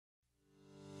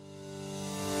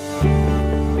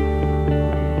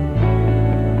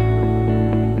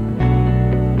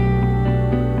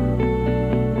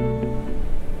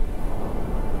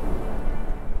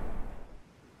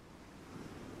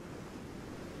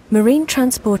Marine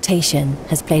transportation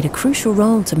has played a crucial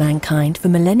role to mankind for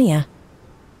millennia.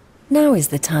 Now is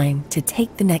the time to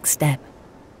take the next step.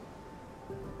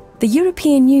 The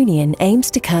European Union aims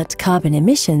to cut carbon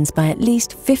emissions by at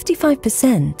least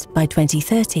 55% by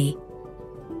 2030.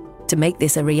 To make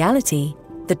this a reality,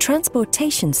 the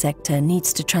transportation sector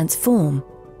needs to transform.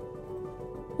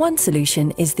 One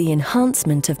solution is the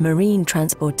enhancement of marine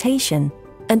transportation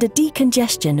and a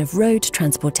decongestion of road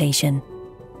transportation.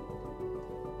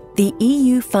 The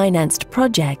EU-financed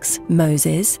projects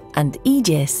MOSES and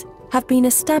Aegis have been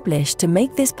established to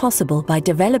make this possible by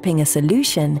developing a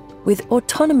solution with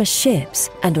autonomous ships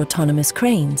and autonomous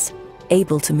cranes,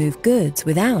 able to move goods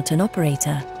without an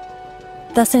operator,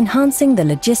 thus enhancing the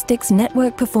logistics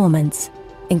network performance,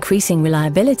 increasing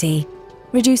reliability,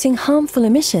 reducing harmful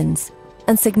emissions,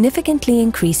 and significantly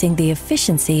increasing the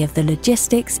efficiency of the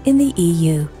logistics in the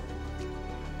EU.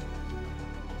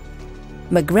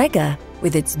 MACGREGOR,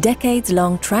 with its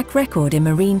decades-long track record in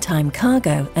maritime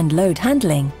cargo and load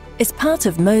handling, is part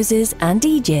of MOSES and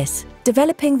Aegis,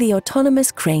 developing the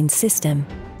autonomous crane system.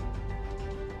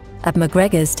 At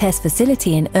MacGregor's test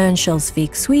facility in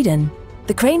Örnsköldsvik, Sweden,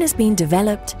 the crane has been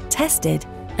developed, tested,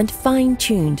 and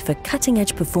fine-tuned for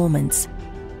cutting-edge performance.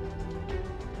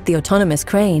 The autonomous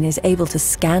crane is able to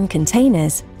scan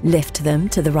containers, lift them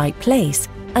to the right place,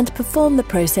 and perform the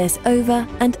process over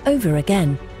and over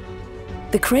again.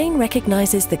 The crane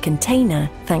recognizes the container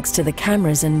thanks to the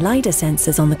cameras and LiDAR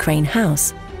sensors on the crane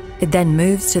house. It then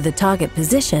moves to the target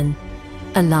position,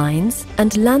 aligns,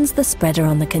 and lands the spreader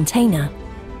on the container.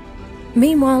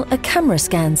 Meanwhile, a camera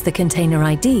scans the container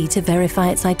ID to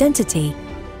verify its identity.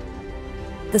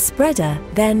 The spreader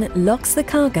then locks the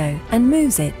cargo and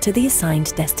moves it to the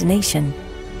assigned destination.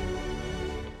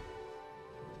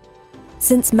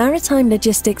 Since maritime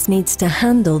logistics needs to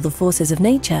handle the forces of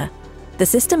nature, the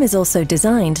system is also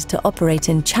designed to operate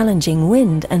in challenging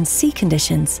wind and sea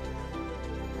conditions.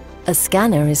 A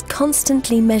scanner is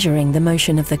constantly measuring the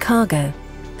motion of the cargo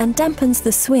and dampens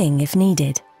the swing if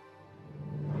needed.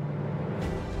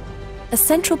 A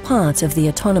central part of the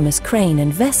autonomous crane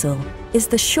and vessel is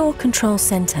the shore control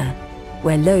center,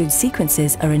 where load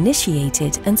sequences are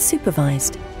initiated and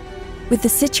supervised. With the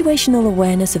situational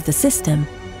awareness of the system,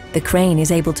 the crane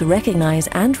is able to recognize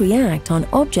and react on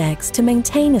objects to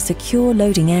maintain a secure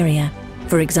loading area,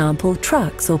 for example,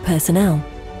 trucks or personnel.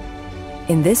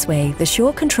 In this way, the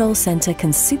Shore Control Center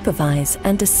can supervise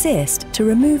and assist to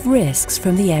remove risks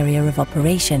from the area of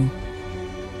operation.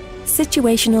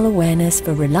 Situational awareness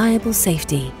for reliable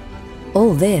safety.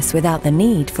 All this without the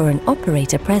need for an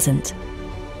operator present.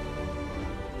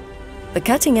 The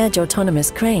cutting-edge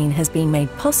autonomous crane has been made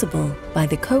possible by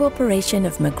the cooperation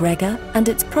of MacGregor and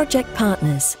its project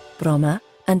partners, Bromma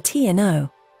and TNO.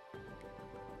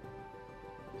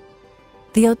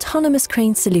 The autonomous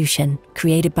crane solution,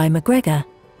 created by MacGregor,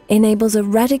 enables a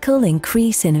radical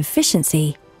increase in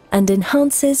efficiency and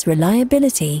enhances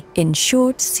reliability in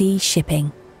short sea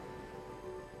shipping.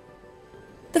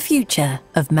 The future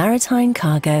of maritime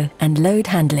cargo and load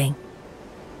handling.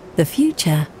 The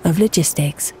future of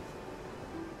logistics.